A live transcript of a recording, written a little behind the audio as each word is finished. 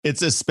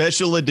It's a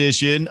special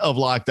edition of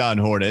Locked On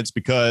Hornets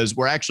because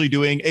we're actually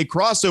doing a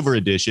crossover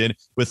edition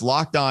with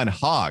Locked On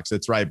Hawks.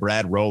 That's right.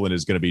 Brad Rowland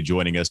is going to be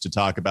joining us to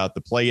talk about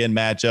the play-in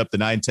matchup, the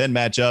 9-10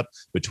 matchup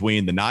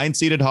between the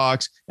 9-seeded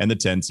Hawks and the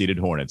 10-seeded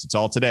Hornets. It's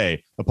all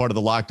today, a part of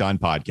the Locked On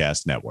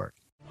Podcast Network.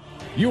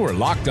 You are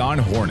Locked On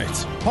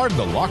Hornets, part of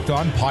the Locked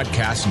On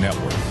Podcast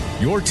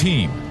Network. Your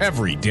team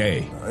every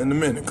day. In a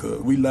minute, cuz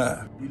we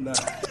live.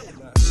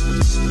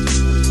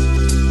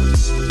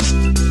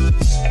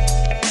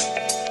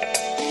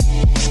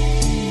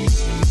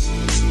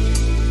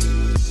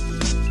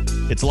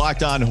 It's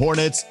Locked On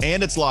Hornets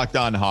and it's Locked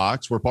On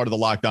Hawks. We're part of the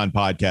Locked On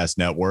Podcast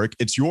Network.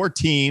 It's your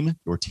team,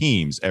 your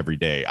teams every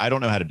day. I don't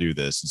know how to do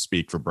this and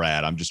speak for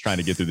Brad. I'm just trying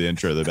to get through the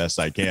intro the best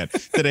I can.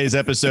 Today's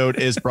episode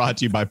is brought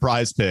to you by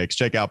Prize Picks.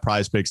 Check out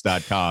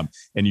prizepicks.com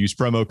and use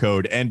promo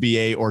code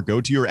NBA or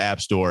go to your app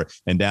store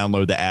and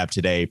download the app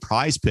today.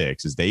 Prize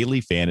Picks is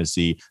daily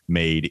fantasy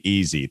made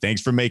easy.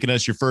 Thanks for making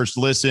us your first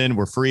listen.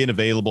 We're free and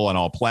available on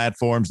all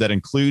platforms. That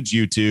includes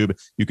YouTube.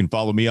 You can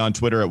follow me on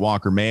Twitter at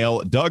Walker Mail,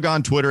 Doug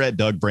on Twitter at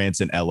Doug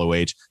Branson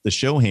LOH, the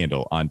show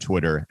handle on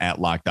Twitter at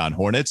Locked On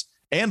Hornets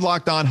and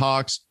Locked On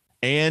Hawks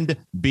and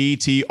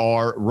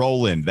BTR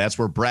Rowland. That's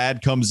where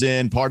Brad comes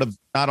in, part of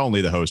not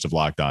only the host of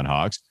Locked On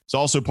Hawks, it's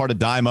also part of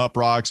Dime Up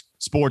Rocks,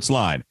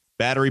 Sportsline,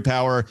 Battery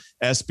Power,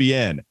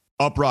 SBN,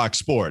 Up Rock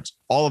Sports.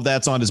 All of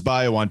that's on his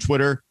bio on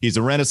Twitter. He's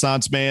a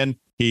Renaissance man.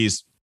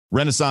 He's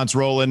Renaissance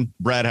Rowland.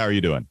 Brad, how are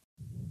you doing?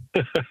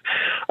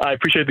 I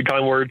appreciate the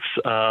kind words.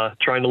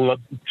 Trying to live up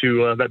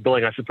to that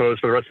billing, I suppose,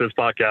 for the rest of this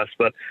podcast.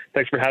 But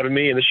thanks for having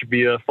me, and this should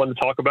be fun to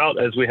talk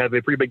about as we have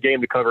a pretty big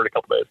game to cover in a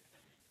couple days.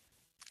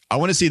 I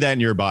want to see that in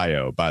your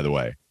bio, by the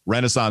way.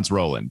 Renaissance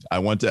Rowland. I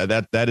want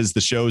to that is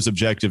the show's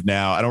objective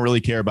now. I don't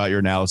really care about your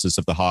analysis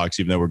of the Hawks,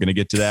 even though we're going to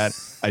get to that.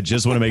 I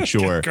just want to make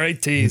sure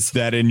Great tease.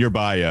 that in your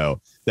bio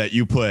that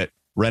you put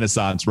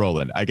Renaissance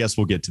Rowland. I guess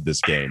we'll get to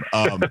this game.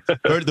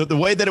 The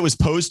way that it was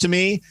posed to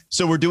me.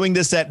 So we're doing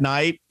this at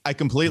night. I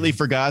completely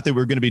forgot that we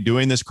were going to be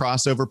doing this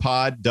crossover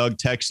pod. Doug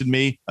texted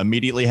me,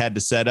 immediately had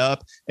to set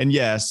up. And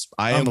yes,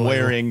 I am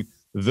wearing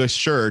the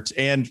shirt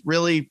and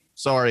really,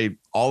 sorry,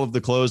 all of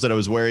the clothes that I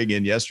was wearing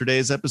in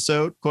yesterday's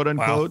episode, quote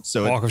unquote. Wow.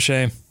 So Walk of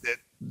shame.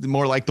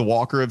 More like the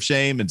Walker of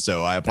Shame. And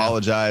so I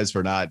apologize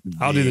for not.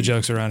 I'll do the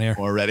jokes around here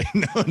already.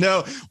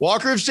 No.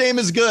 Walker of Shame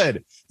is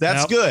good.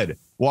 That's good.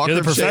 Walker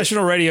You're the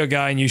professional radio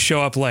guy and you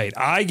show up late.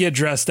 I get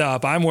dressed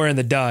up. I'm wearing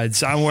the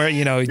duds. I'm wearing,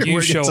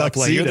 you show up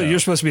late. You're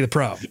supposed to be the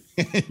pro.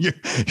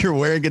 you're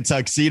wearing a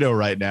tuxedo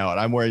right now, and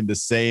I'm wearing the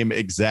same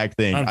exact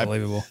thing.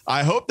 Unbelievable.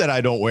 I hope that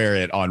I don't wear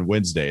it on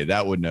Wednesday.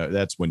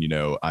 That's when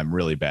I'm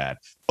really bad.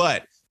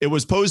 But it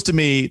was posed to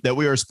me that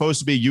we are supposed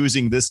to be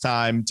using this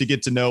time to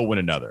get to know one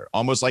another,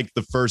 almost like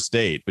the first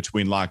date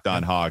between Locked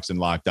On Hawks and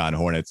Locked On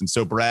Hornets. And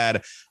so,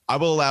 Brad, I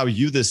will allow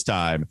you this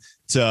time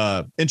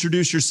to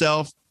introduce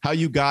yourself, how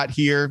you got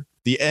here,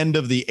 the end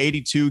of the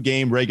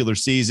 82-game regular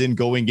season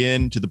going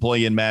into the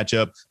play-in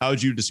matchup. How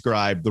would you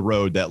describe the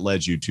road that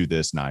led you to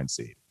this 9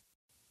 seed?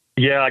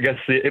 Yeah, I guess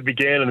it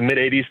began in the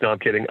mid-'80s. No, I'm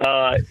kidding.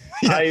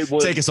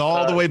 Take us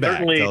all the way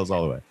back. Tell us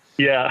all the way.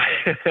 Yeah.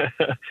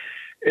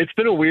 It's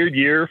been a weird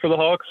year for the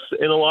Hawks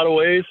in a lot of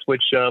ways,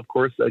 which, of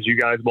course, as you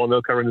guys well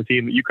know, covering the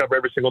team that you cover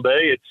every single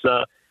day,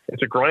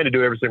 it's a grind to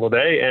do every single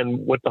day.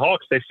 And with the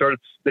Hawks, they started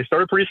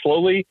pretty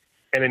slowly,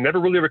 and they never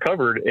really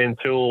recovered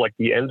until like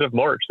the end of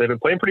March. They've been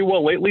playing pretty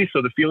well lately,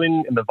 so the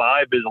feeling and the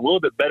vibe is a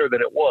little bit better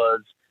than it was.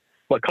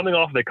 But coming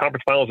off of the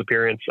conference finals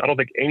appearance, I don't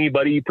think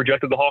anybody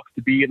projected the Hawks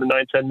to be in the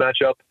 9-10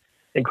 matchup,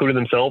 including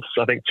themselves.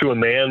 I think to a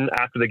man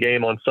after the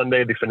game on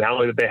Sunday, the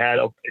finale that they had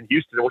in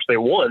Houston, which they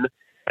won,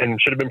 and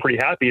should have been pretty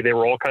happy. They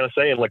were all kind of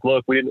saying, like,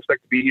 look, we didn't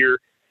expect to be here.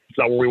 It's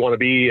not where we want to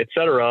be, et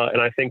cetera.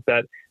 And I think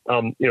that,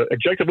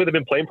 objectively, they've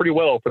been playing pretty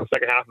well for the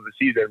second half of the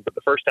season. But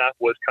the first half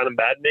was kind of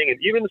maddening. And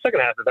even the second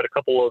half, they've had a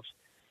couple of,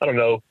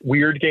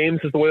 weird games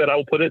is the way that I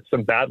will put it.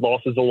 Some bad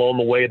losses along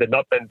the way that have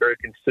not been very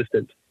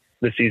consistent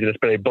this season. It's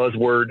been a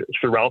buzzword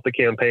throughout the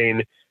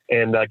campaign.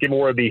 And given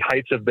where the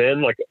heights have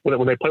been, like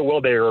when they play well,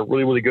 they are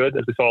really, really good,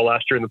 as we saw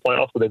last year in the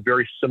playoffs with a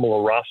very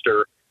similar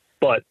roster.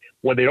 But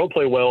when they don't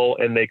play well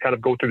and they kind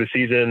of go through the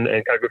season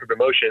and kind of go through the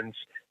motions,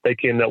 they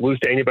can lose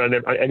to anybody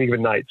on any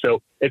given night.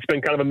 So it's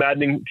been kind of a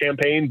maddening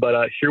campaign,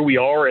 but here we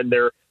are. And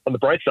they're on the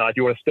bright side. If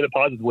you want to spin it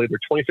positively, they're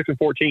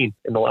 26-14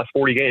 in the last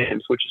 40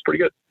 games, which is pretty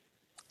good.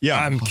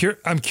 Yeah.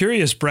 I'm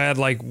curious, Brad,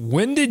 like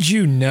when did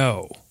you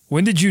know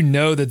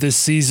that this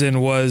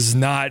season was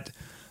not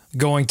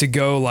going to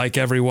go like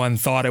everyone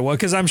thought it was?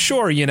 Because I'm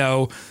sure,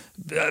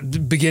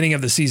 beginning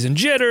of the season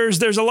jitters,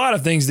 there's a lot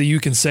of things that you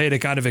can say to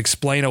kind of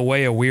explain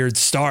away a weird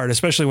start,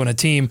 especially when a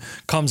team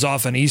comes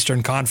off an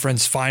Eastern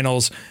Conference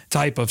Finals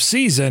type of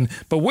season.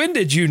 But when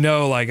did you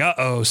know, like,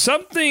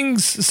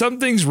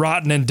 something's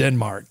rotten in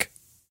Denmark?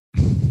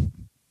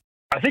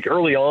 I think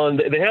early on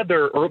they had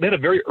a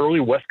very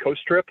early West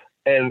Coast trip,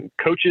 and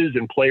coaches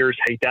and players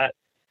hate that.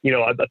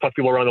 I've talked to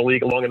people around the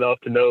league long enough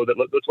to know that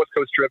those West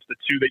Coast trips, the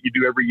two that you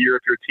do every year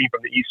if you're a team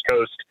from the East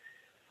Coast,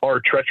 are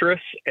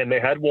treacherous. And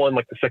they had one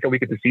like the second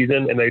week of the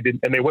season, and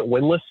they went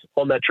winless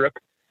on that trip.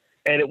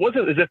 And it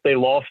wasn't as if they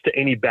lost to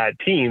any bad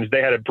teams.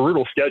 They had a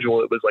brutal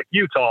schedule. It was like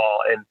Utah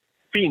and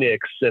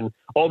Phoenix and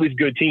all these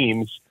good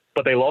teams,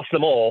 but they lost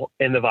them all.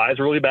 And the Vi's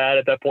were really bad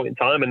at that point in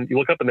time. And you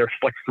look up and they're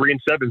like 3-7,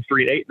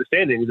 3-8 in the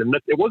standings. And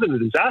it wasn't a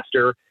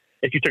disaster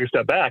if you took a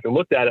step back and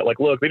looked at it like,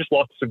 look, they just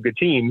lost to some good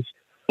teams.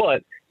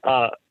 But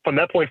from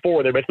that point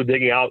forward, they're basically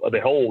digging out of the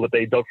hole that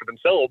they dug for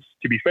themselves,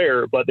 to be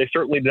fair. But they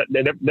certainly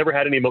never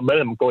had any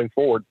momentum going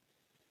forward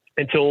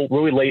until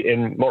really late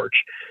in March.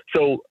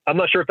 So I'm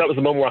not sure if that was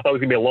the moment where I thought it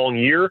was going to be a long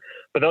year,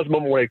 but that was the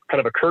moment where it kind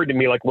of occurred to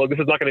me like, well, this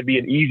is not going to be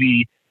an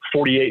easy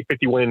 48,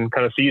 50 win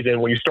kind of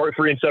season. When you start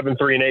 3-7,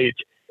 3-8,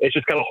 it's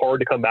just kind of hard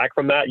to come back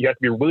from that. You have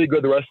to be really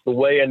good the rest of the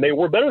way. And they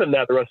were better than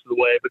that the rest of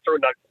the way, but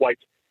certainly not quite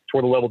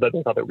toward the level that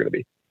they thought they were going to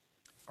be.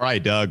 All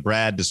right, Doug,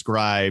 Brad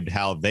described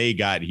how they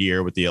got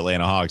here with the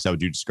Atlanta Hawks. How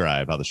would you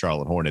describe how the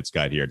Charlotte Hornets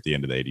got here at the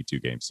end of the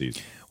 82-game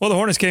season? Well, the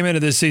Hornets came into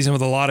this season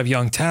with a lot of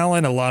young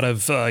talent, a lot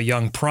of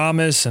young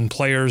promise, and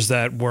players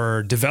that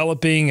were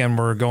developing and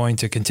were going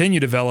to continue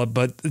to develop.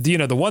 But,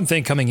 the one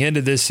thing coming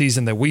into this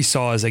season that we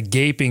saw as a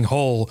gaping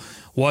hole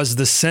was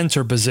the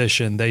center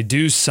position. They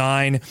do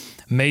sign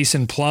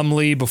Mason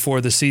Plumlee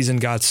before the season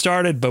got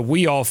started, but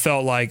we all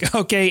felt like,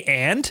 okay,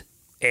 and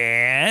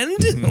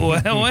this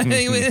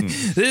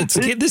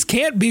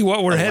can't be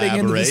what we're heading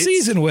into the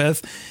season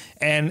with.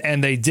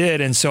 And they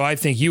did. And so I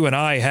think you and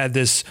I had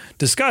this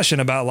discussion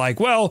about like,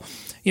 well,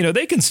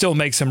 they can still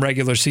make some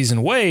regular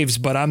season waves,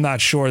 but I'm not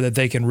sure that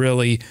they can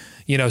really,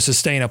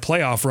 sustain a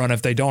playoff run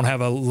if they don't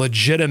have a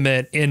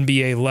legitimate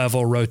NBA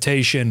level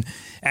rotation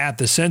at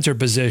the center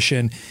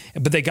position.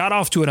 But they got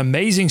off to an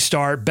amazing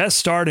start, best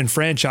start in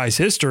franchise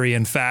history,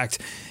 in fact.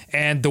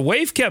 And the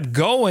wave kept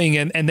going,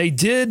 and they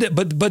did,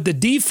 but the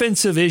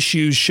defensive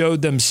issues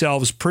showed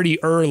themselves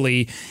pretty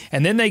early,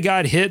 and then they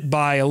got hit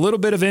by a little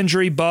bit of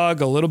injury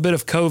bug, a little bit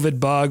of COVID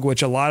bug,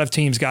 which a lot of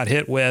teams got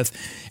hit with,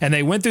 and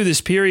they went through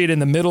this period in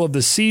the middle of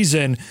the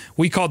season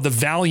we called the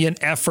valiant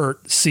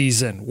effort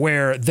season,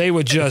 where they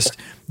were just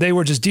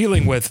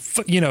dealing with,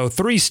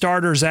 3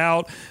 starters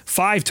out,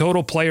 5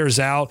 total players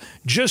out,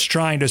 just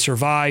trying to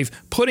survive,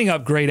 putting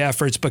up great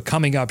efforts, but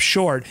coming up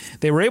short.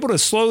 They were able to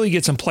slowly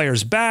get some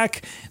players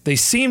back. They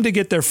seemed to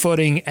get their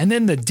footing, and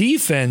then the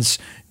defense,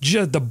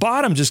 the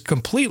bottom just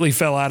completely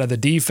fell out of the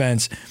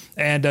defense.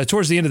 And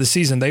towards the end of the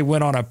season, they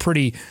went on a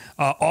pretty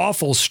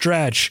awful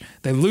stretch.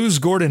 They lose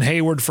Gordon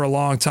Hayward for a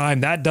long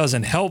time. That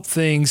doesn't help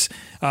things.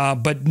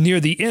 But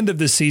near the end of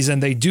the season,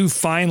 they do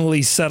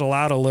finally settle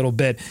out a little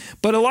bit.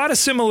 But a lot of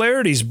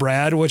similarities,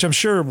 Brad, which I'm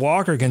sure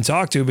Walker can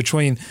talk to,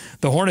 between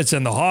the Hornets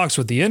and the Hawks,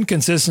 with the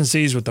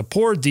inconsistencies, with the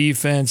poor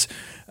defense,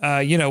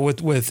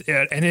 with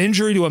an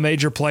injury to a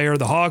major player.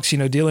 The Hawks,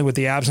 dealing with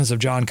the absence of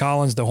John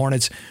Collins. The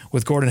Hornets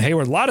with Gordon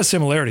Hayward. A lot of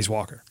similarities,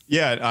 Walker.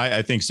 Yeah,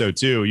 I think so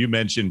too. You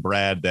mentioned,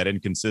 Brad, that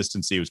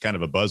inconsistency was kind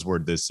of a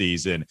buzzword this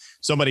season.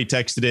 Somebody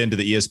texted into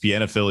the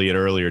ESPN affiliate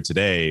earlier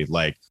today,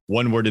 like,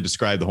 one word to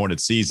describe the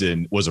Hornets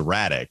season was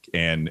erratic.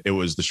 And it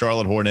was the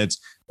Charlotte Hornets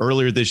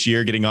earlier this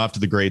year getting off to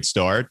the great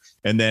start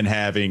and then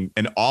having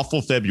an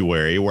awful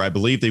February where I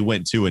believe they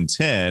went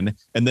 2-10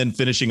 and then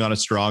finishing on a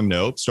strong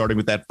note, starting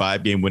with that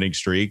 5-game winning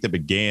streak that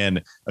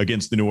began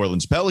against the New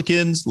Orleans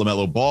Pelicans.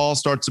 LaMelo Ball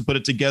starts to put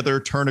it together,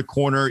 turn a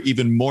corner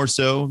even more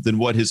so than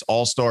what his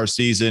all-star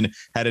season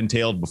had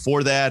entailed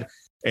before that.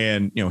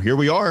 And, here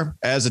we are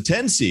as a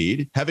 10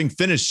 seed, having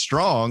finished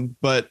strong,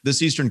 but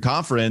this Eastern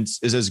Conference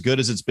is as good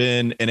as it's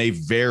been in a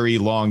very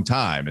long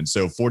time. And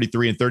so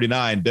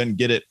 43-39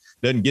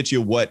 doesn't get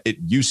you what it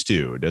used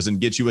to. It doesn't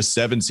get you a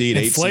 7 seed,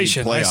 8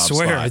 seed playoff I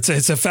swear. spot.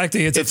 It's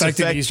affecting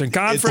the Eastern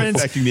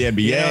Conference. It's affecting the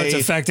NBA. It's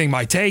affecting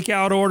my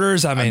takeout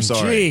orders. I mean,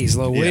 geez,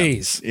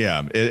 Louise.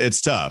 Yeah, it's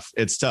tough.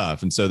 It's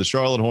tough. And so the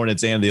Charlotte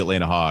Hornets and the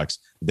Atlanta Hawks,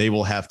 they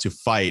will have to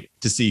fight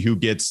to see who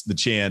gets the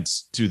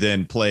chance to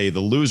then play the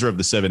loser of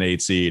the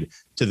 7-8 seed,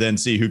 to then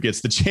see who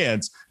gets the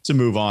chance to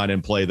move on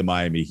and play the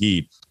Miami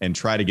Heat and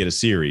try to get a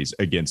series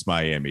against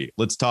Miami.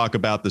 Let's talk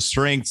about the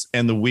strengths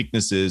and the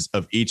weaknesses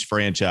of each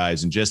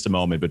franchise in just a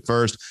moment. But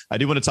first, I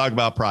do want to talk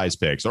about Prize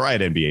Picks. All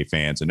right, NBA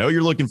fans, I know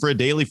you're looking for a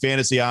daily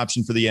fantasy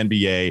option for the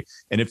NBA.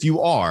 And if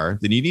you are,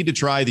 then you need to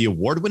try the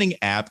award-winning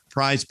app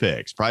Prize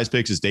Picks. Prize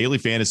Picks is daily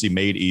fantasy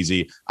made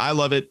easy. I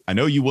love it. I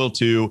know you will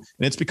too.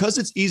 And it's because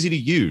it's easy to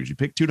use. You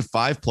pick 2 to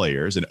 5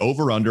 players and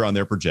over-under on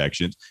their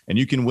projections, and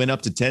you can win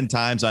up to 10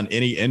 times on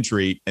any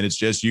entry, and it's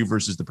just you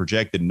versus the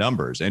projected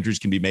numbers. Entries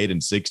can be made in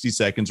 60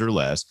 seconds or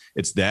less.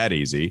 It's that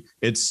easy.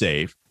 It's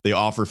safe. They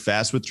offer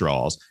fast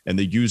withdrawals, and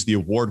they use the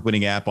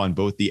award-winning app on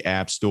both the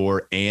App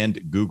Store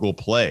and Google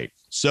Play.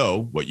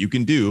 So what you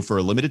can do for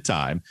a limited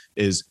time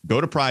is go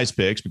to Prize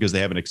Picks, because they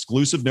have an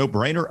exclusive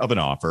no-brainer of an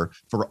offer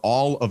for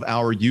all of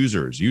our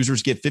users.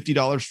 Users get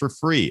 $50 for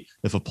free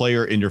if a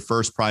player in your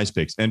first Prize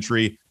Picks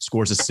entry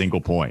scores a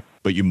single point.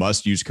 But you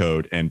must use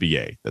code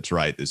NBA. That's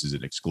right. This is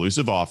an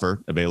exclusive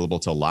offer available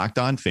to Locked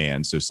On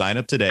fans. So sign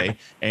up today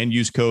and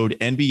use code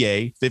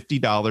NBA,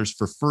 $50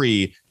 for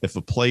free if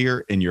a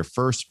player in your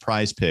first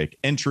Prize Pick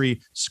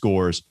entry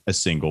scores a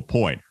single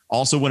point.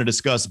 Also want to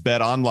discuss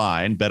Bet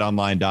Online.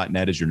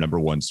 BetOnline.net is your number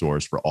one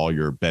source for all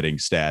your betting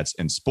stats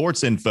and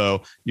sports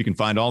info. You can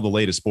find all the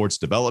latest sports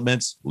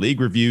developments,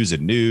 league reviews,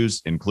 and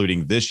news,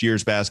 including this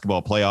year's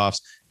basketball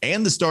playoffs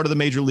and the start of the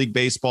Major League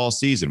Baseball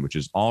season, which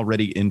is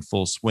already in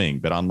full swing.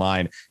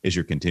 BetOnline is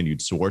your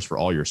continued source for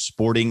all your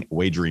sporting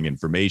wagering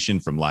information,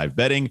 from live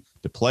betting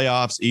to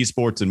playoffs,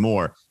 esports, and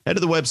more. Head to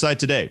the website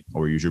today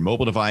or use your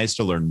mobile device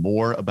to learn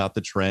more about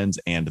the trends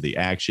and the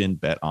action.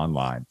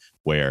 BetOnline,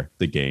 where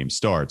the game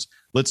starts.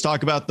 Let's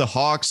talk about the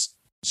Hawks'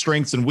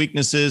 strengths and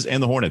weaknesses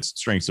and the Hornets'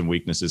 strengths and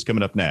weaknesses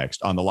coming up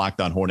next on the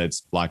Locked On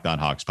Hornets, Locked On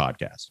Hawks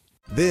podcast.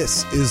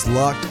 This is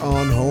Locked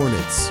On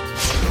Hornets.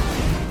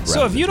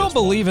 So if you don't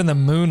believe in the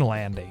moon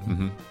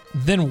landing,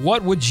 then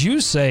what would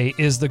you say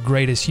is the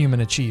greatest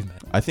human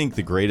achievement? I think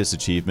the greatest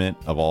achievement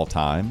of all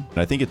time, and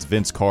I think it's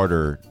Vince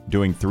Carter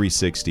doing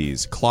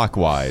 360s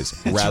clockwise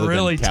rather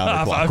really than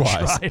tough.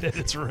 counterclockwise. I've tried it.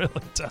 It's really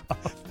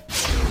tough.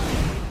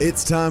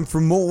 It's time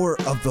for more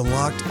of the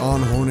Locked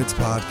On Hornets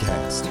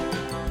podcast.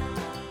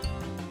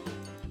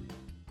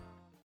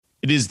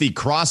 It is the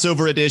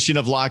crossover edition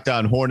of Locked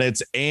On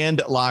Hornets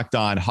and Locked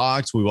On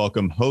Hawks. We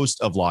welcome host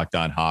of Locked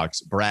On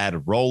Hawks,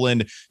 Brad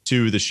Rowland,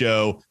 to the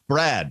show.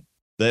 Brad,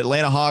 the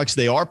Atlanta Hawks,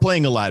 they are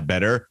playing a lot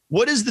better.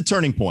 What is the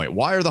turning point?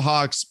 Why are the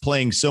Hawks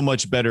playing so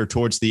much better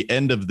towards the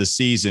end of the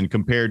season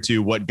compared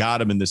to what got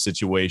them in this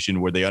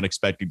situation where they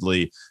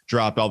unexpectedly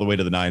dropped all the way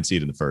to the 9th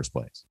seed in the first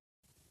place?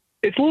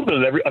 It's a little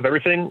bit of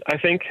everything, I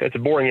think. It's a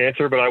boring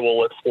answer, but I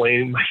will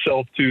explain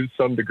myself to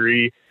some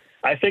degree.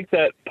 I think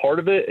that part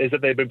of it is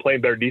that they've been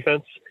playing better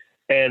defense.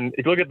 And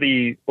if you look at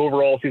the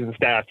overall season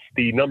stats,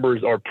 the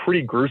numbers are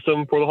pretty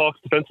gruesome for the Hawks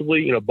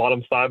defensively. You know,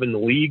 bottom 5 in the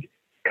league,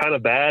 kind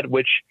of bad,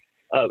 which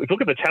if you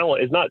look at the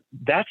talent, is not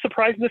that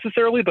surprising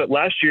necessarily. But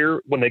last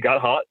year when they got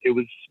hot, it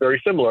was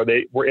very similar.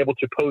 They were able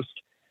to post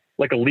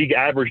like a league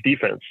average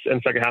defense in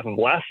the second half of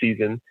last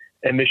season.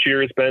 And this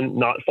year it's been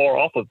not far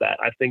off of that.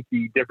 I think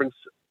the difference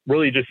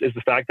really just is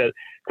the fact that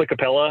Clint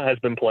Capella has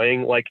been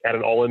playing like at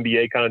an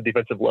all-NBA kind of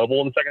defensive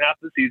level in the second half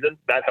of the season.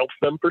 That helps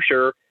them for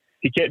sure.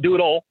 He can't do it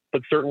all,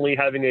 but certainly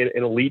having an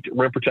elite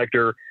rim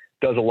protector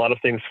does a lot of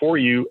things for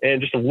you, and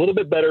just a little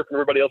bit better from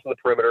everybody else on the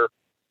perimeter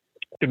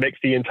to make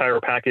the entire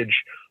package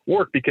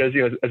work. Because,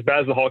 you know, as bad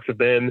as the Hawks have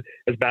been,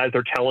 as bad as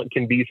their talent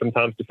can be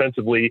sometimes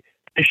defensively,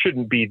 they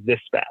shouldn't be this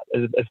bad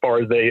as far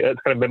as it's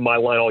kind of been my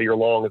line all year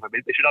long. I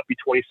mean, they should not be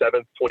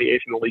 27th, 28th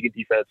in the league in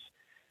defense.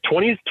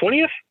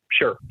 20th?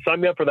 Sure.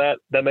 Sign me up for that.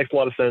 That makes a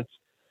lot of sense.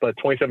 But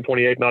 27,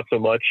 28, not so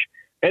much.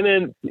 And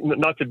then,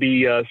 not to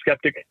be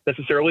skeptic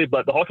necessarily,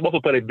 but the Hawks have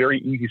also played a very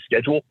easy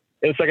schedule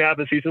in the second half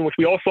of the season, which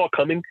we all saw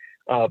coming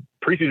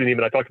preseason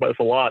even. I talked about this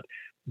a lot.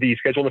 The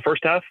schedule in the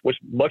first half was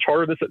much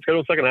harder than the schedule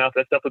in the second half.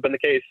 That's definitely been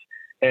the case.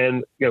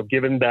 And, you know,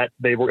 given that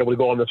they were able to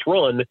go on this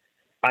run,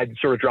 I'd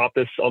sort of drop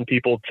this on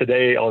people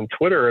today on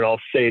Twitter, and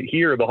I'll say it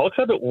here. The Hawks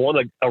haven't won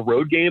a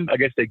road game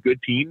against a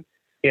good team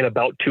in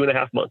about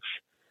 2.5 months.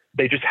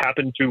 They just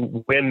happen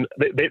to win.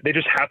 They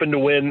just happen to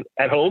win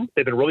at home.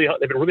 They've been really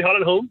hot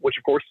at home, which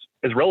of course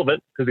is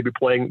relevant because they'll be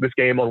playing this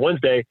game on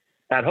Wednesday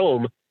at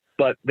home.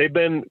 But they've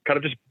been kind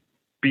of just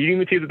beating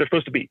the teams that they're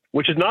supposed to beat,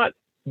 which is not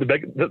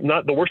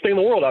the worst thing in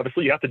the world.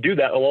 Obviously, you have to do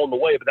that along the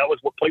way. But that was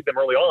what plagued them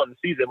early on in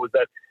the season, was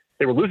that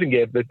they were losing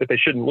games that they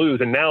shouldn't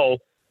lose, and now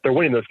they're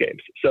winning those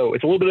games. So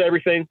it's a little bit of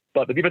everything.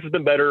 But the defense has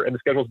been better, and the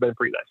schedule's been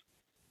pretty nice.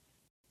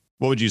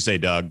 What would you say,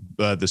 Doug,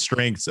 the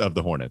strengths of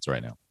the Hornets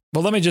right now?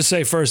 Well, let me just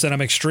say first that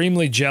I'm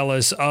extremely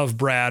jealous of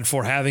Brad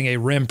for having an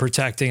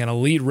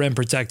elite rim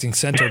protecting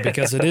center,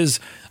 because it is,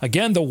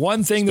 again, the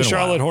one thing the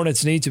Charlotte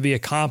Hornets need to be a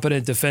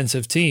competent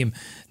defensive team.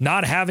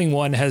 Not having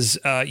one has,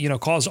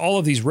 caused all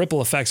of these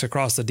ripple effects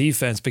across the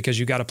defense, because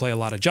you got to play a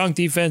lot of junk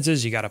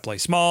defenses. You got to play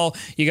small.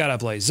 You got to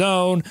play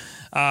zone.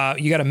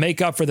 You got to make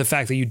up for the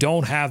fact that you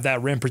don't have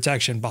that rim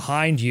protection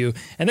behind you,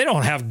 and they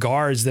don't have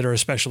guards that are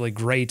especially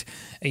great,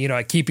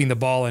 at keeping the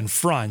ball in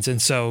front.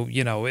 And so,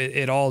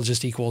 it all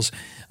just equals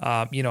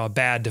a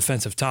bad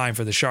defensive time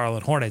for the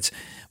Charlotte Hornets.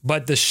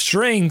 But the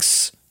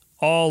strengths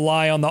all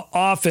lie on the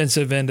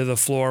offensive end of the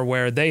floor,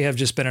 where they have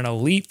just been an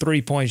elite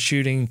three-point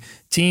shooting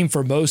team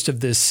for most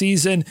of this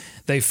season.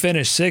 They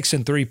finished 6th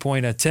in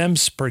three-point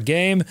attempts per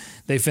game.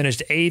 They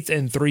finished 8th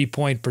in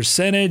three-point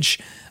percentage.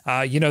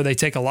 They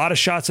take a lot of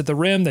shots at the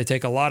rim. They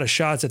take a lot of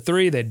shots at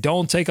three. They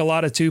don't take a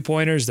lot of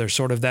two-pointers. They're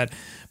sort of that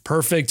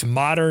perfect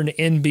modern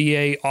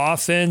NBA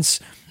offense.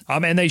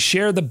 And they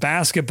share the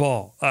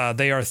basketball.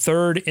 They are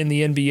 3rd in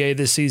the NBA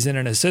this season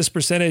in assist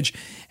percentage,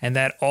 and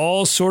that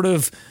all sort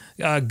of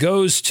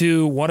goes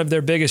to one of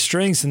their biggest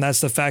strengths, and that's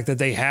the fact that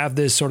they have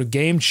this sort of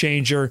game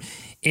changer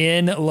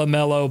in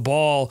LaMelo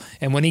Ball.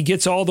 And when he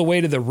gets all the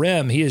way to the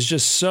rim, he is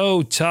just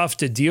so tough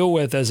to deal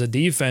with as a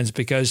defense,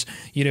 because,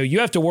 you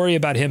have to worry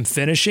about him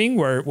finishing,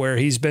 where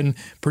he's been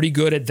pretty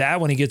good at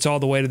that when he gets all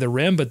the way to the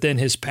rim. But then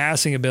his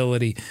passing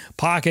ability,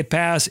 pocket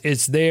pass,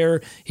 it's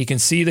there. He can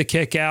see the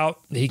kick out.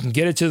 He can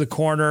get it to the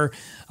corner.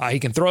 He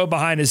can throw it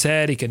behind his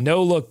head. He can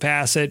no-look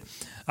pass it.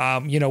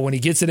 When he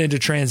gets it into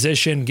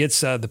transition,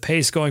 gets the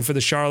pace going for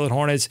the Charlotte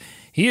Hornets,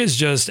 he is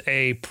just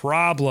a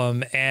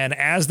problem. And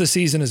as the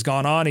season has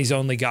gone on, he's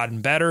only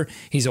gotten better.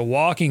 He's a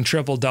walking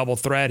triple-double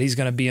threat. He's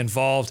going to be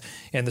involved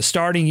in the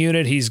starting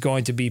unit. He's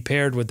going to be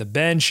paired with the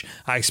bench.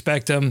 I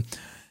expect him.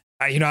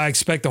 I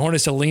expect the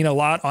Hornets to lean a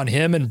lot on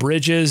him and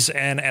Bridges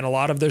and a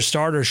lot of their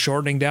starters,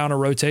 shortening down a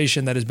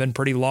rotation that has been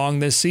pretty long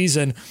this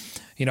season.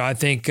 I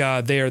think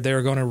they're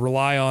going to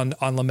rely on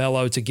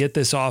LaMelo to get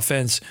this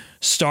offense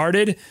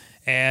started.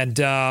 And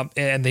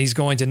he's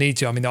going to need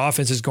to. I mean, the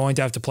offense is going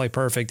to have to play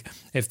perfect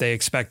if they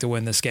expect to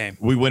win this game.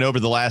 We went over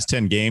the last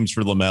 10 games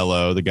for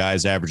LaMelo. The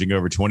guy's averaging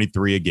over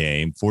 23 a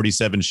game,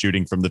 47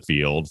 shooting from the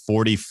field,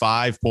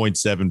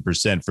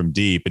 45.7% from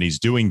deep, and he's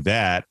doing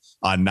that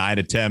on 9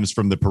 attempts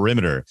from the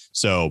perimeter.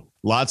 So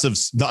lots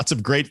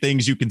of great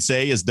things you can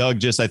say, as Doug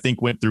just, I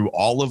think, went through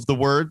all of the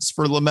words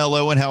for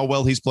LaMelo and how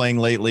well he's playing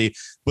lately.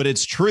 But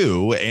it's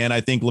true, and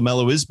I think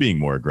LaMelo is being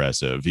more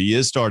aggressive. He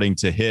is starting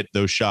to hit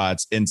those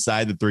shots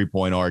inside the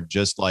three-point arc,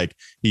 just like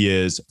he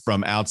is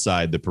from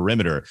outside the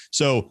perimeter.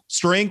 So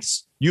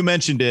strengths, you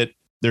mentioned it.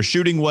 They're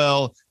shooting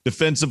well.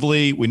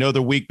 Defensively, we know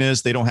their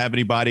weakness. They don't have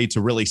anybody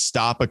to really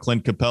stop a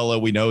Clint Capella.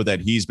 We know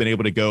that he's been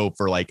able to go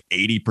for like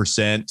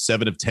 80%,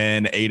 7 of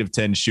 10, 8 of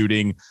 10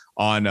 shooting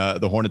on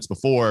the Hornets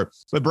before.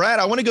 But Brad,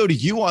 I want to go to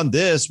you on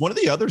this. One of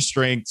the other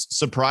strengths,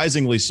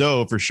 surprisingly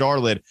so for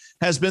Charlotte,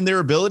 has been their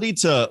ability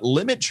to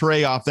limit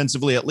Trae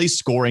offensively, at least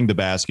scoring the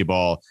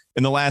basketball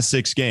in the last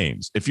 6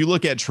 games. If you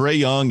look at Trae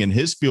Young and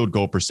his field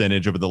goal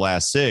percentage over the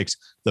last 6,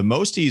 the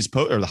most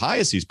the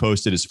highest he's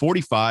posted is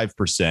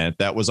 45%.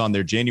 That was on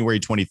their January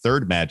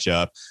 23rd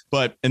matchup.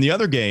 But in the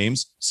other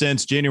games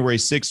since January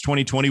 6,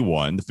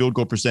 2021, the field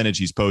goal percentage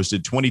he's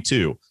posted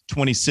 22,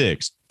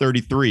 26,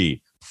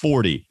 33,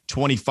 40,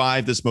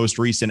 25 this most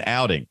recent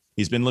outing.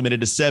 He's been limited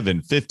to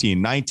 7,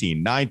 15,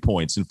 19, 9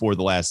 points in 4 of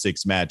the last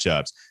 6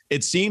 matchups.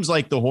 It seems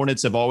like the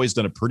Hornets have always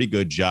done a pretty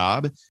good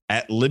job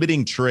at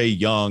limiting Trae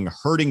Young,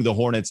 hurting the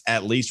Hornets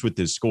at least with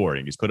his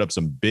scoring. He's put up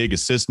some big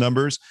assist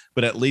numbers,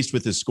 but at least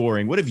with his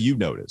scoring. What have you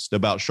noticed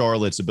about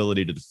Charlotte's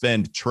ability to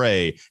defend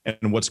Trae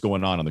and what's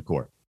going on the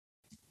court?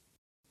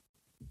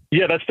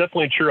 Yeah, that's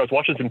definitely true. I was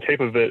watching some tape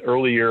of it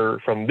earlier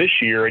from this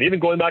year, and even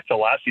going back to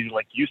last season,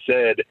 like you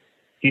said,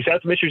 he's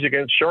had some issues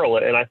against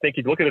Charlotte, and I think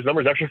if you look at his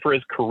numbers actually for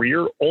his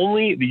career,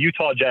 only the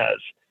Utah Jazz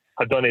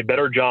have done a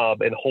better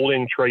job in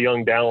holding Trae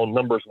Young down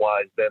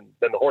numbers-wise than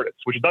the Hornets,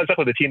 which is not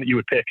exactly the team that you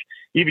would pick.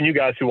 Even you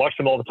guys who watch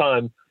them all the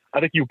time, I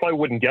think you probably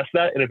wouldn't guess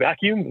that in a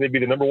vacuum. They'd be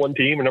the number 1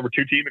 team or number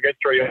 2 team against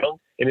Trae Young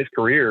in his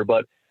career.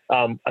 But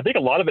I think a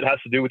lot of it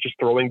has to do with just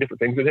throwing different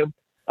things at him.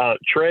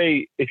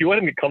 Trae, if you let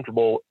him get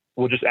comfortable,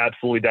 will just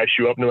absolutely dice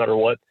you up no matter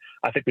what.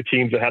 I think the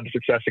teams that have the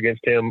success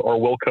against him are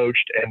well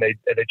coached, and they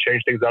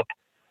change things up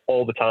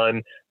all the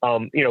time.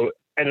 And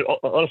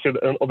honestly,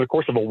 over the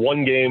course of a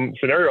 1-game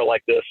scenario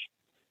like this,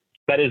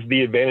 that is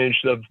the advantage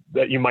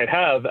that you might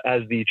have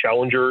as the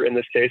challenger in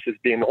this case, as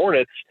being the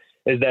Hornets,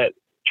 is that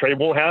Trae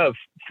won't have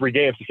 3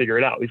 games to figure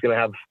it out. He's going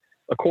to have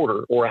a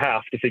quarter or a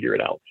half to figure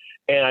it out.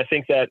 And I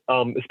think that,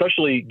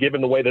 especially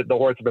given the way that the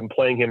Hornets have been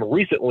playing him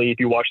recently, if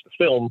you watch the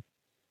film,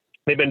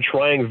 they've been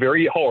trying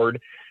very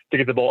hard to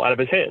get the ball out of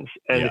his hands.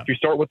 And if you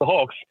start with the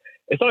Hawks,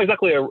 it's not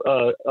exactly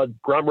a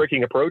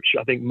groundbreaking approach.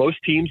 I think most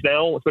teams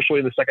now, especially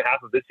in the second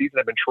half of this season,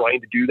 have been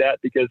trying to do that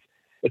because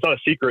it's not a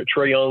secret.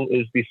 Trae Young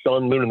is the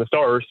sun, moon, and the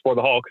stars for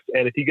the Hawks.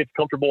 And if he gets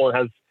comfortable and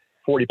has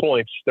 40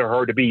 points, they're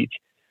hard to beat.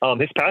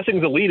 His passing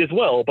is elite as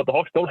well, but the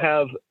Hawks don't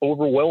have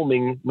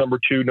overwhelming number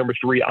 2, number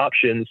 3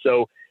 options.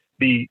 So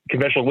the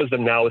conventional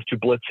wisdom now is to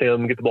blitz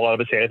him, get the ball out of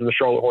his hands. And the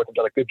Charlotte Hornets have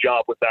done a good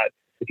job with that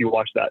if you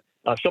watch that.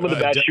 Some of the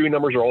bad shooting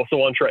numbers are also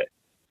on Trae.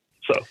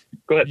 So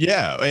go ahead.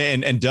 Yeah.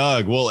 And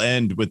Doug, we'll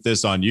end with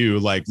this on you.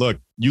 Like, look,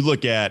 you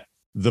look at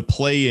the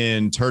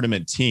play-in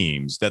tournament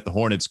teams that the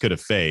Hornets could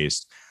have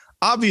faced.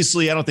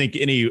 Obviously, I don't think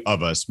any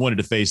of us wanted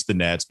to face the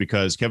Nets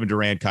because Kevin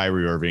Durant,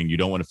 Kyrie Irving, you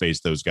don't want to face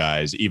those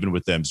guys, even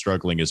with them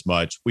struggling as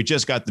much. We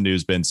just got the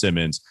news Ben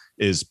Simmons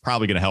is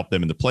probably going to help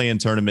them in the play-in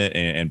tournament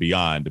and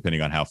beyond,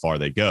 depending on how far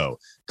they go.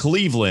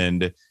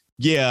 Cleveland,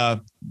 yeah,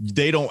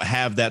 they don't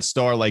have that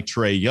star like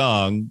Trae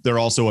Young. They're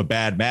also a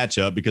bad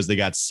matchup because they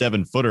got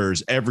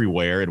 7-footers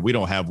everywhere, and we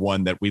don't have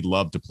one that we'd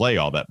love to play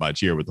all that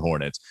much here with the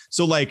Hornets.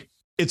 So, like,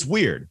 it's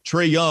weird.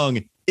 Trae Young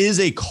is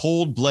a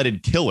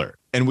cold-blooded killer,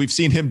 and we've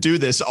seen him do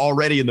this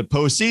already in the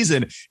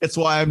postseason. It's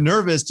why I'm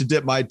nervous to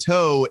dip my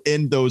toe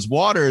in those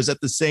waters.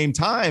 At the same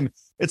time,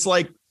 it's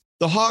like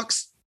the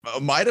Hawks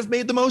might have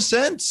made the most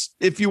sense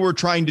if you were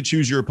trying to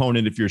choose your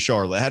opponent if you're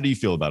Charlotte. How do you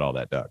feel about all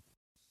that, Doug?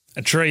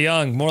 Trae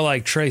Young, more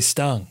like Trae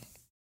Stung.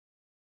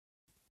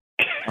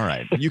 All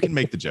right. You can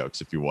make the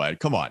jokes if you want.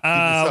 Come on.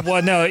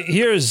 Well, no,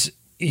 here's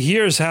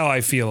how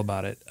I feel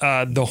about it.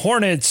 The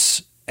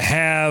Hornets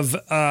have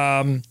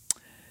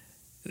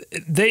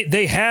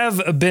they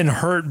have been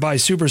hurt by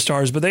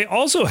superstars, but they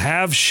also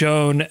have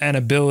shown an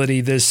ability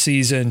this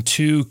season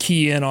to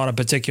key in on a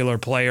particular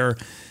player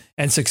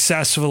and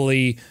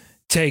successfully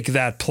take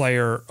that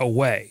player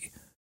away.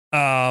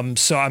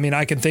 So, I mean,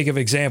 I can think of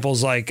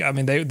examples like, I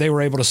mean, they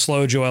were able to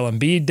slow Joel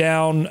Embiid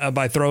down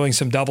by throwing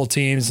some double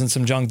teams and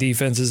some junk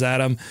defenses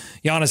at him.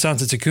 Giannis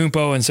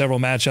Antetokounmpo in several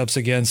matchups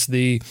against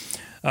the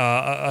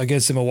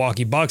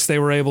Milwaukee Bucks, they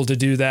were able to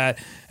do that.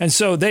 And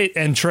so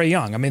and Trae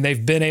Young, I mean,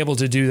 they've been able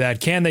to do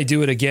that. Can they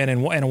do it again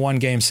in a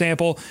one-game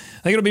sample?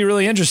 I think it'll be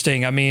really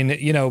interesting. I mean,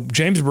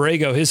 James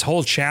Borrego, his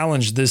whole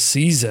challenge this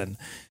season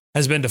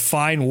has been to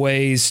find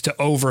ways to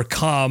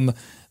overcome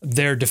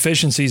their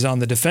deficiencies on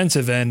the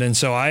defensive end. And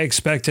so I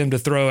expect him to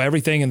throw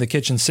everything in the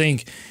kitchen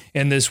sink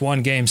in this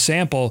one game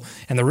sample.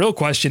 And the real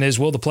question is,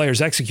 will the players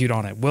execute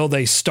on it? Will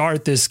they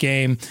start this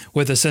game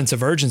with a sense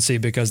of urgency?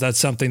 Because that's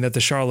something that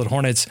the Charlotte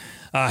Hornets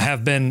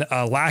have been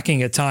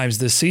lacking at times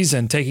this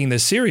season, taking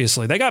this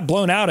seriously. They got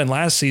blown out in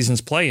last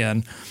season's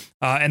play-in.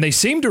 And they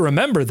seem to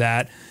remember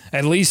that,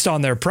 at least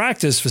on their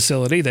practice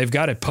facility. They've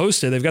got it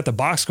posted. They've got the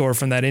box score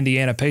from that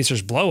Indiana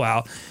Pacers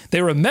blowout.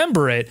 They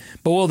remember it,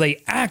 but will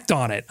they act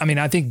on it? I mean,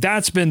 I think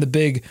that's been the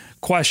big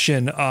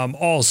question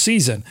all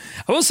season.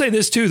 I will say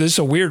this, too. This is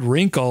a weird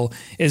wrinkle,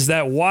 is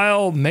that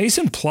while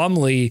Mason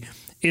Plumlee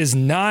is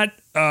not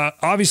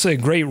obviously a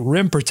great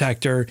rim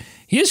protector,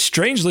 he is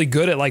strangely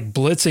good at like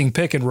blitzing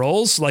pick and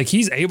rolls. Like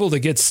he's able to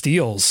get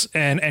steals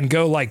and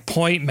go like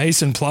point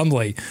Mason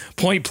Plumlee,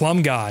 point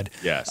Plum God.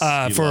 Yes,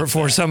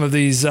 for some of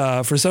these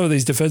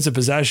defensive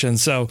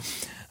possessions. So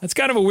that's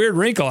kind of a weird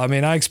wrinkle. I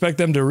mean, I expect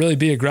them to really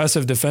be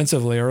aggressive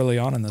defensively early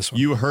on in this one.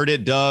 You heard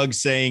it, Doug,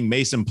 saying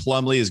Mason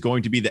Plumlee is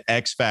going to be the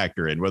X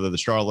factor in whether the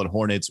Charlotte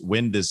Hornets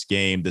win this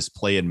game, this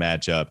play-in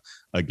matchup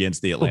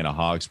against the Atlanta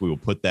Hawks. We will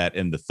put that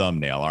in the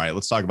thumbnail. All right,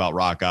 let's talk about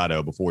Rock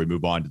Auto before we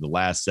move on to the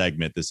last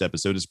segment. This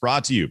episode is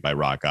brought to you by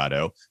Rock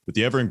Auto. With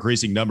the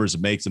ever-increasing numbers of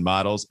makes and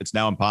models, it's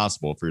now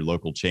impossible for your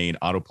local chain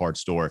auto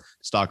parts store to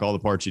stock all the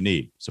parts you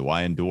need. So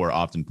why endure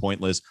often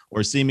pointless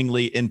or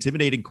seemingly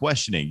intimidating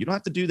questioning? You don't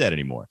have to do that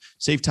anymore.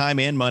 Save time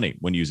and money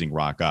when using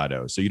Rock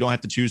Auto, so you don't have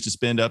to choose to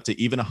spend up to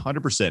even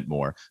 100%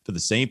 more for the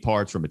same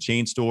parts from a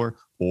chain store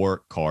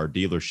or car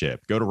dealership.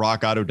 Go to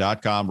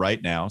rockauto.com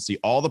right now. See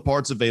all the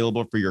parts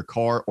available for your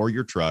car or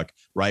your truck,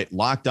 right?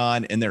 Locked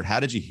On in their How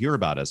Did You Hear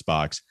About Us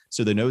box,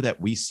 so they know that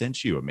we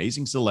sent you.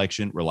 Amazing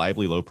selection,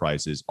 reliably low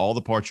prices, all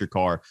the parts your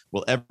car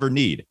will ever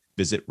need.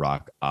 Visit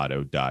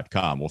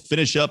rockauto.com. We'll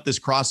finish up this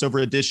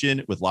crossover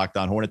edition with Locked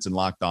On Hornets and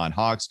Locked On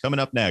Hawks coming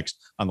up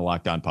next on the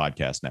Locked On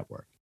Podcast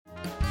Network.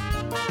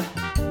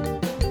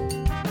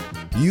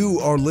 You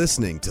are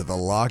listening to the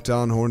Locked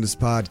On Hornets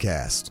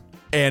podcast.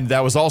 And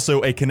that was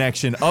also a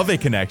connection of a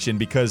connection,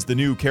 because the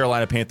new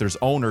Carolina Panthers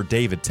owner,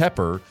 David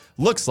Tepper,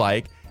 looks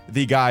like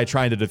the guy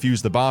trying to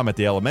defuse the bomb at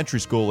the elementary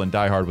school in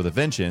Die Hard with a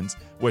Vengeance,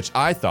 which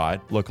I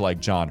thought looked like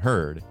John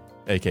Hurd,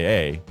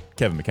 a.k.a.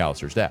 Kevin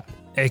McAllister's dad.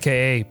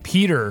 A.k.a.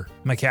 Peter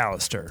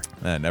McAllister.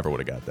 I never would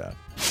have got that.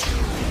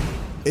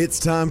 It's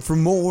time for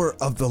more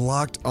of the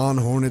Locked On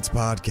Hornets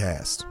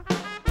podcast.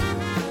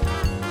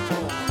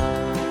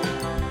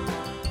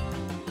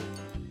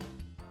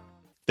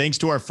 Thanks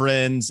to our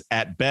friends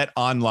at Bet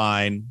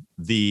Online,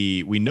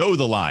 we know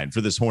the line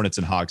for this Hornets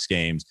and Hawks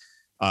game.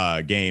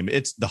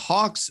 It's the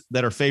Hawks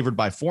that are favored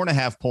by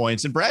 4.5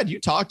 points. And Brad, you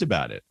talked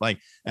about it. Like,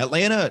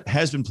 Atlanta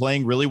has been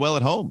playing really well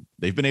at home.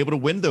 They've been able to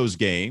win those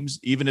games,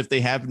 even if they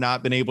have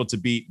not been able to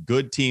beat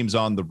good teams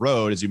on the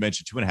road. As you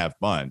mentioned, 2.5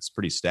 months,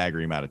 pretty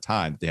staggering amount of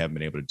time that they haven't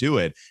been able to do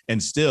it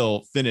and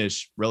still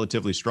finish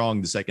relatively strong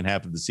the second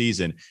half of the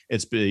season.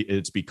 It's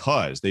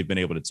because they've been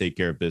able to take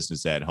care of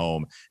business at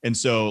home. And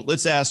so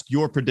let's ask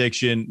your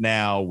prediction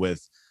now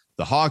with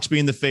the Hawks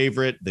being the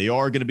favorite. They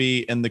are going to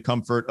be in the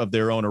comfort of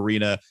their own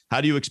arena.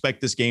 How do you expect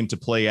this game to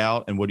play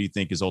out, and what do you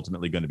think is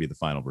ultimately going to be the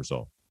final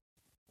result?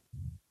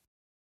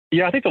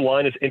 Yeah, I think the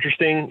line is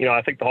interesting.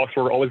 I think the Hawks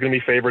were always going to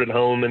be favored at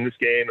home in this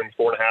game, and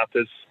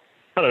 4.5 is,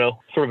 I don't know,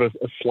 sort of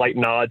a slight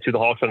nod to the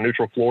Hawks on a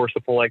neutral floor or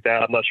something like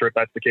that. I'm not sure if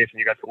that's the case, and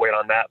you guys can wait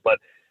on that. But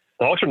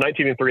the Hawks are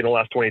 19-3 in the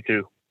last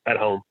 22 at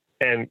home.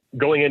 And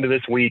going into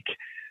this week,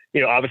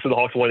 obviously the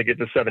Hawks want to get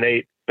to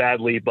 7-8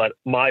 badly, but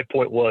my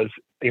point was,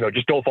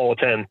 just don't fall a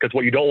 10, because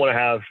what you don't want to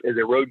have is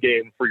a road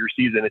game for your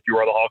season if you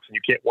are the Hawks and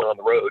you can't win on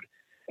the road,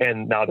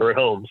 and now they're at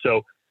home.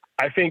 So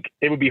I think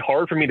it would be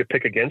hard for me to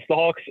pick against the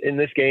Hawks in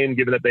this game,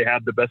 given that they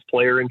have the best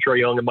player in Trae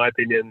Young, in my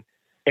opinion,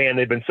 and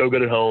they've been so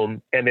good at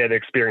home, and they have the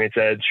experience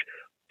edge.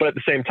 But at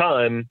the same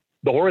time,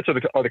 the Hornets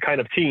are the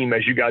kind of team,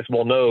 as you guys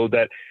well know,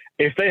 that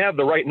if they have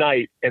the right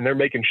night and they're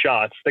making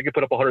shots, they can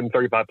put up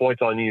 135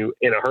 points on you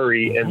in a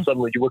hurry, and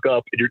suddenly you look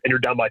up and you're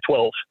down by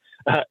 12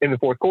 in the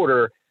fourth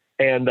quarter.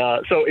 And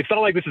so it's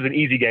not like this is an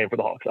easy game for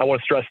the Hawks. I want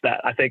to stress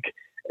that. I think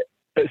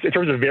in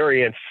terms of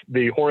variance,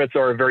 the Hornets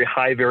are a very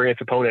high variance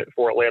opponent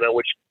for Atlanta,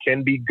 which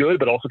can be good,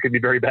 but also can be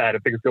very bad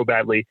if things go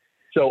badly.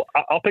 So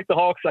I'll pick the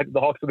Hawks. The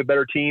Hawks are the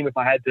better team if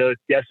I had to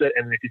guess it.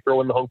 And if you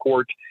throw in the home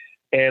court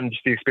and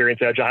just the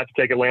experience edge, I have to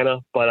take Atlanta.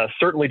 But I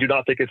certainly do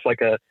not think it's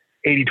like a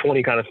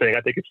 80-20 kind of thing.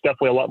 I think it's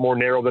definitely a lot more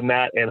narrow than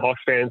that. And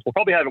Hawks fans will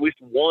probably have at least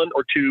one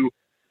or two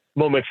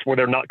moments where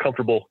they're not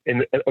comfortable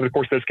over the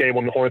course of this game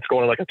when the Hornets go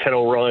on like a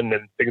 10-0 run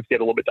and things get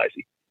a little bit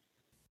dicey.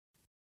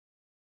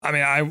 I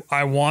mean,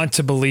 I want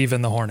to believe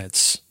in the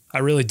Hornets. I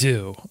really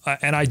do.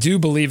 And I do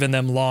believe in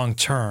them long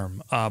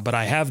term, but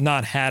I have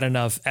not had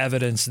enough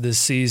evidence this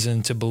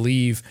season to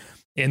believe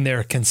in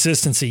their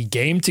consistency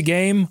game to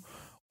game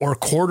or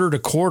quarter to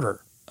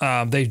quarter.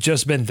 They've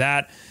just been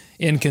that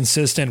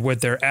inconsistent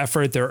with their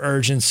effort, their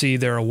urgency,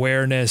 their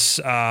awareness,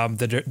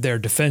 their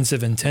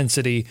defensive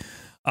intensity.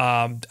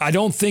 I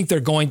don't think they're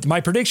going.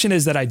 My prediction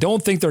is that I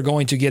don't think they're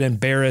going to get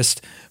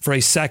embarrassed for a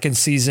second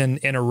season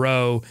in a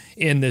row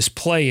in this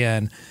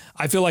play-in.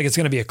 I feel like it's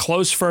going to be a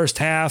close first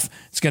half.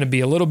 It's going to be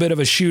a little bit of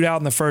a shootout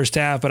in the first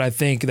half, but I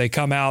think they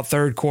come out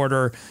third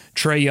quarter.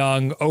 Trae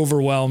Young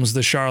overwhelms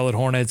the Charlotte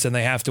Hornets, and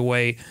they have to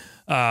wait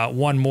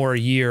one more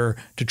year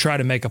to try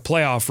to make a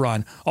playoff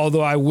run.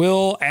 Although I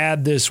will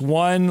add this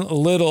one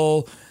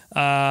little,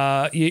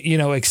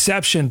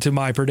 exception to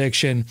my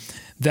prediction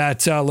that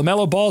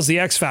LaMelo Ball is the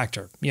X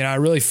factor. I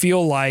really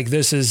feel like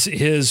this is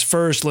his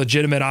first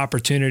legitimate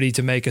opportunity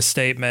to make a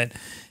statement.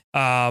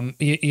 On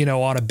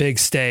a big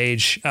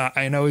stage.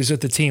 I know he's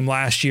with the team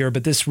last year,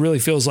 but this really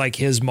feels like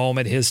his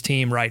moment, his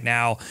team right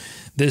now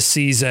this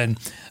season.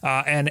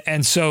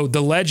 And so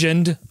the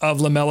legend of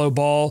LaMelo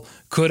Ball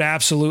could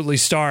absolutely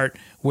start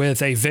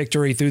with a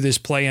victory through this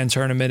play-in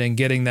tournament and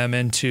getting them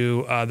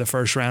into the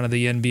first round of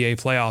the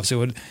NBA playoffs. It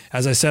would,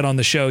 as I said on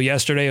the show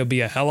yesterday, it would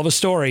be a hell of a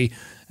story,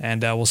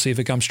 and we'll see if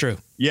it comes true.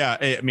 Yeah,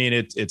 I mean,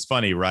 it's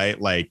funny, right?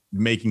 Like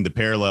making the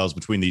parallels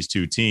between these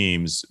two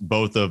teams,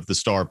 both of the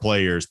star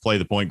players play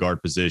the point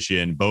guard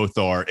position. Both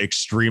are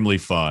extremely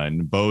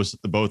fun.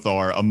 Both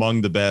are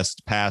among the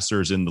best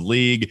passers in the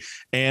league.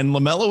 And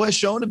LaMelo has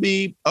shown to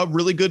be a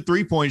really good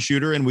three-point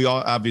shooter. And we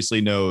all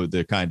obviously know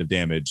the kind of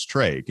damage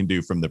Trae can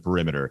do from the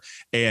perimeter.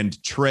 And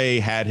Trae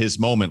had his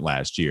moment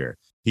last year.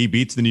 He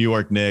beats the New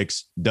York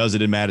Knicks, does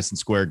it in Madison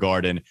Square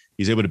Garden.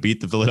 He's able to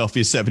beat the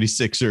Philadelphia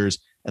 76ers.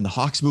 And the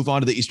Hawks move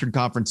on to the Eastern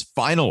Conference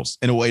Finals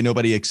in a way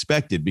nobody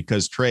expected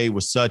because Trae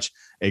was such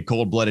a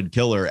cold-blooded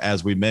killer,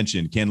 as we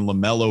mentioned. Can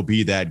LaMelo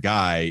be that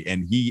guy?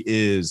 And he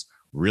is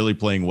really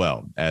playing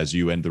well as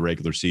you end the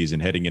regular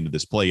season heading into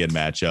this play-in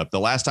matchup. The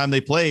last time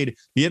they played,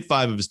 he hit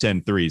 5 of his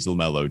 10 threes,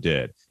 LaMelo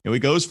did. And he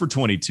goes for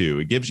 22.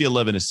 He gives you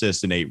 11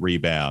 assists and 8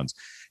 rebounds.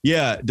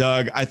 Yeah,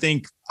 Doug, I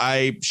think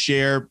I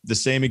share the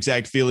same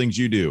exact feelings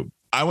you do.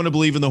 I want to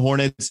believe in the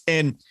Hornets.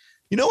 And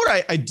you know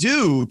what I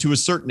do to a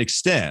certain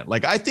extent?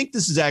 Like, I think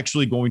this is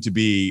actually going to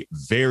be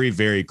very,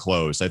 very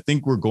close. I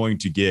think we're going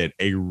to get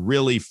a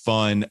really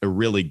fun, a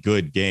really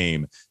good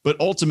game. But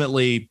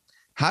ultimately,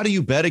 how do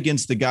you bet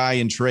against the guy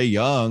in Trae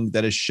Young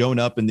that has shown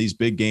up in these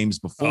big games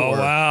before? Oh,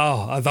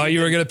 wow. I thought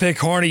you were going to pick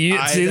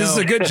Hornets. See, this is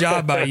a good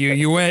job by you.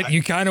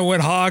 You kind of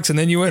went Hawks and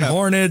then you went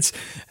Hornets.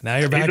 And now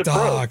you're back to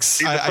Hawks.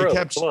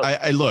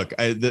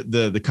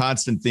 The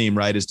constant theme,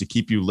 right, is to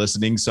keep you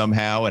listening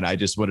somehow. And I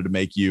just wanted to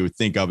make you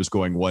think I was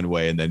going one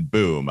way and then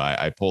boom,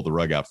 I pulled the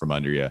rug out from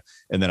under you.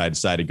 And then I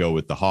decided to go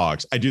with the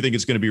Hawks. I do think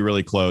it's going to be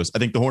really close. I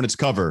think the Hornets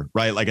cover,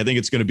 right? Like, I think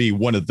it's going to be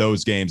one of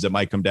those games that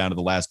might come down to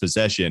the last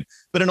possession.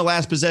 But in a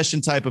last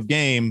possession type of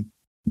game,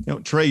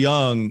 Trae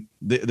Young,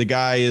 the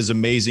guy is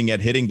amazing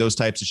at hitting those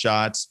types of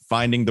shots,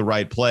 finding the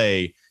right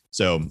play.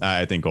 So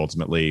I think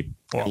ultimately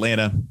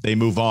Atlanta, they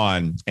move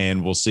on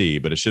and we'll see,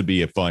 but it should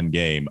be a fun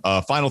game.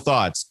 Final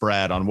thoughts,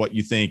 Brad, on what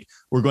you think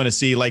we're going to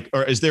see. Like,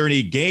 or is there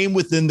any game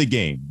within the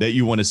game that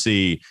you want to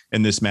see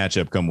in this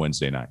matchup come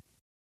Wednesday night?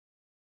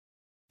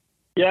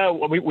 Yeah,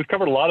 we've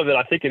covered a lot of it.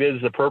 I think it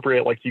is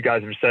appropriate, like you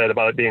guys have said,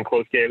 about it being a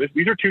close game.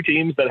 These are two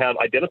teams that have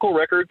identical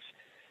records,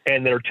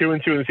 and they're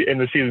 2-2 in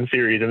the season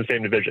series in the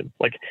same division.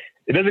 Like,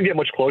 it doesn't get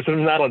much closer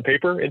than that on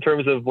paper in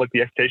terms of like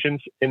the expectations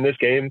in this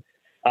game.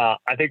 I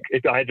think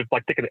if I had to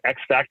pick an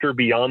X factor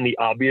beyond the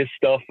obvious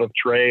stuff of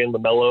Trae and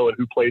LaMelo and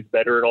who plays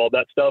better and all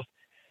that stuff,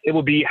 it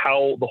will be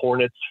how the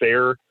Hornets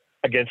fare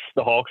against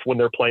the Hawks when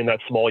they're playing that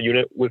small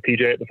unit with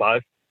PJ at the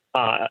 5.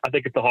 I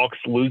think if the Hawks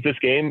lose this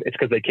game, it's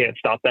because they can't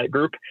stop that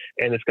group,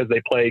 and it's because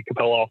they play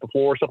Capella off the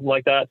floor or something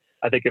like that.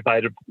 I think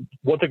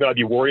one thing that I'd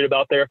be worried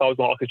about there if I was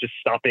the Hawks is just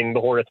stopping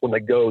the Hornets when they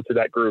go to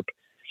that group.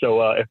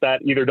 So if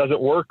that either doesn't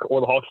work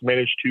or the Hawks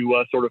manage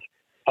to sort of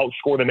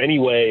outscore them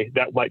anyway,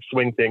 that might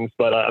swing things.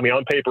 But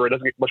on paper, it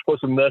doesn't get much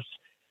closer than this.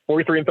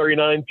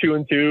 43-39,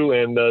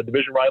 2-2, and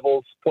division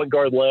rivals, point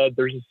guard led.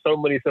 There's just so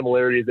many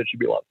similarities that should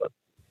be a lot of fun.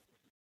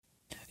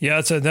 Yeah,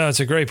 it's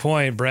a great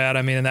point, Brad.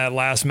 I mean, in that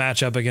last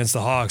matchup against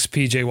the Hawks,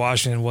 PJ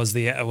Washington was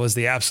the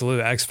absolute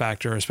X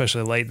factor,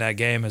 especially late in that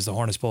game as the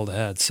Hornets pulled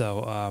ahead.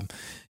 So,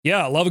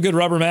 yeah, love a good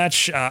rubber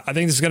match. I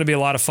think this is going to be a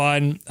lot of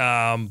fun.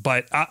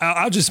 But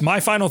I'll just, my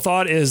final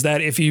thought is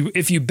that if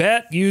you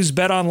bet, use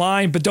Bet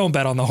Online, but don't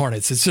bet on the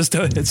Hornets. It's just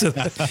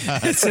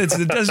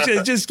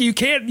you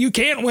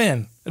can't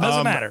win. It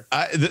doesn't matter.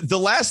 The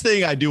last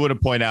thing I do want to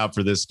point out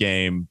for this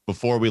game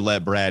before we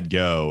let Brad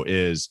go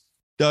is,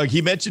 Doug,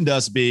 he mentioned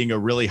us being a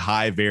really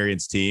high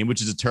variance team,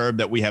 which is a term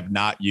that we have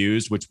not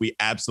used, which we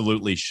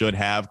absolutely should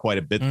have quite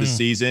a bit this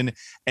season.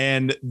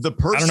 And the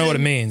person, I don't know what it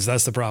means.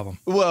 That's the problem.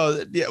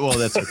 Well, yeah,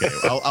 that's okay.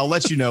 I'll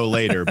let you know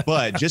later.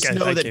 But just okay,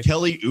 know that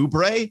Kelly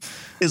Oubre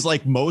is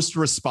like most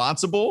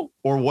responsible,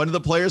 or one of the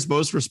players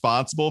most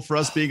responsible for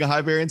us being a high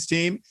variance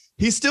team.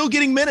 He's still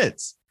getting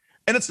minutes.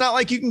 And it's not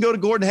like you can go to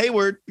Gordon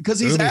Hayward because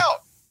he's out.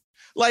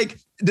 Like,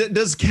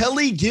 does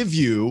Kelly give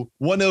you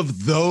one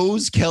of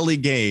those Kelly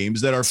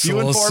games that are few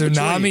and far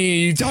tsunami? between?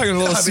 You talking a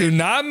little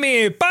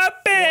tsunami, papi?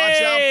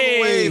 Watch out for the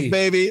wave,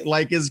 baby.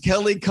 Like, is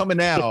Kelly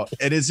coming out?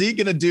 And is he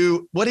going to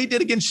do what he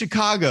did against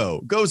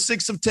Chicago? Go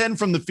 6 of 10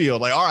 from the field.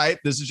 Like, all right,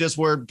 this is just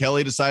where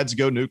Kelly decides to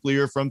go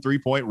nuclear from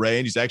 3-point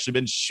range. He's actually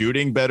been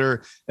shooting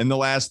better in the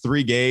last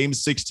 3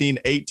 games, 16,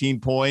 18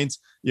 points.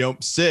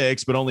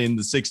 6, but only in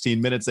the 16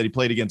 minutes that he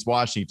played against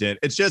Washington.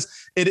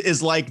 It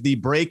is like the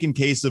break in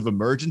case of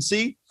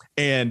emergency.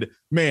 And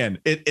man,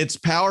 it's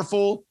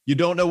powerful. You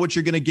don't know what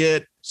you're going to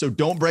get. So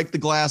don't break the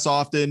glass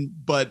often,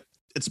 but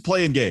it's a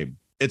playing game.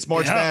 It's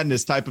March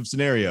Madness type of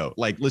scenario.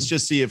 Like, let's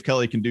just see if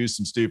Kelly can do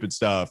some stupid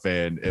stuff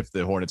and if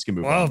the Hornets can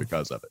move on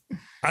because of it.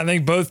 I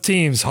think both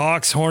teams,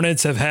 Hawks,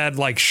 Hornets, have had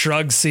like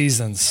shrug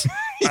seasons.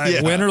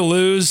 Win or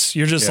lose,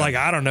 you're just like,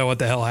 I don't know what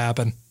the hell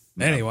happened.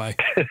 Anyway.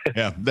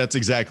 Yeah, that's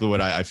exactly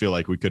what I feel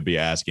like we could be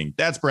asking.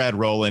 That's Brad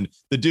Rowland.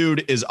 The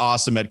dude is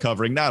awesome at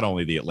covering not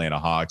only the Atlanta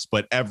Hawks,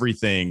 but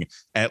everything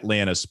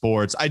Atlanta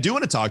sports. I do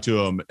want to talk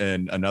to him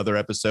in another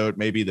episode,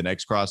 maybe the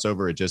next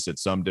crossover, at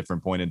some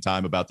different point in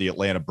time about the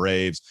Atlanta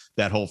Braves,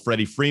 that whole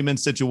Freddie Freeman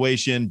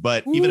situation.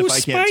 But even if I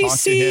can't talk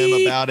to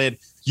him about it,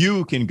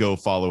 you can go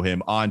follow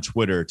him on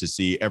Twitter to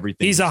see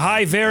everything. He's a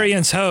high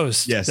variance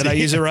host. Yes. Did I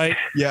use it right?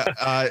 Yeah.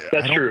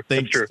 That's true.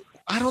 That's true.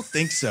 I don't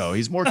think so.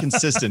 He's more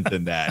consistent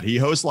than that. He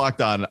hosts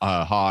Locked On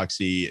Hawks.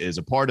 He is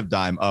a part of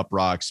Dime Up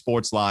Rock,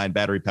 Sportsline,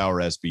 Battery Power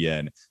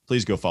SBN.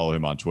 Please go follow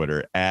him on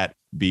Twitter at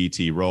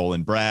BT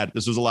Rowland. Brad,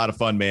 this was a lot of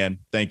fun, man.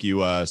 Thank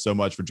you so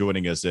much for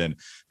joining us, and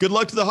good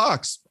luck to the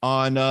Hawks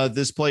on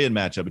this play-in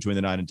matchup between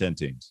the 9 and 10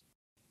 teams.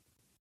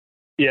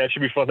 Yeah, it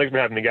should be fun. Thanks for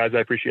having me, guys. I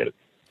appreciate it.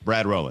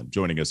 Brad Rowland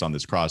joining us on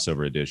this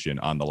crossover edition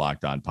on the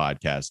Locked On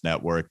Podcast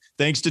Network.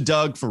 Thanks to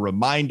Doug for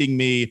reminding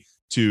me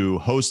to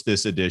host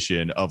this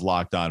edition of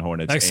Locked On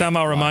Hornets. Next time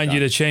I'll remind you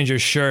to change your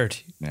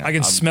shirt. Yeah, I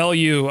can smell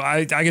you.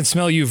 I can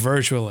smell you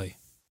virtually.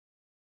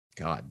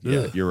 God,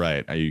 yeah, you're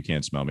right. You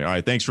can't smell me. All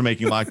right, thanks for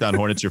making Locked On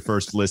Hornets your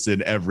first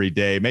listen every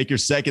day. Make your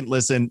second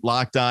listen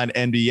Locked On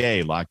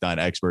NBA. Locked On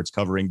experts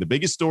covering the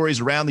biggest stories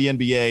around the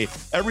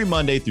NBA every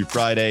Monday through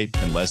Friday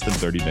in less than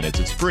 30 minutes.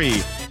 It's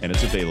free, and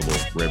it's available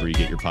wherever you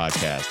get your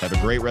podcast. Have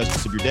a great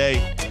rest of your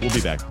day. We'll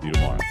be back with you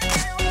tomorrow.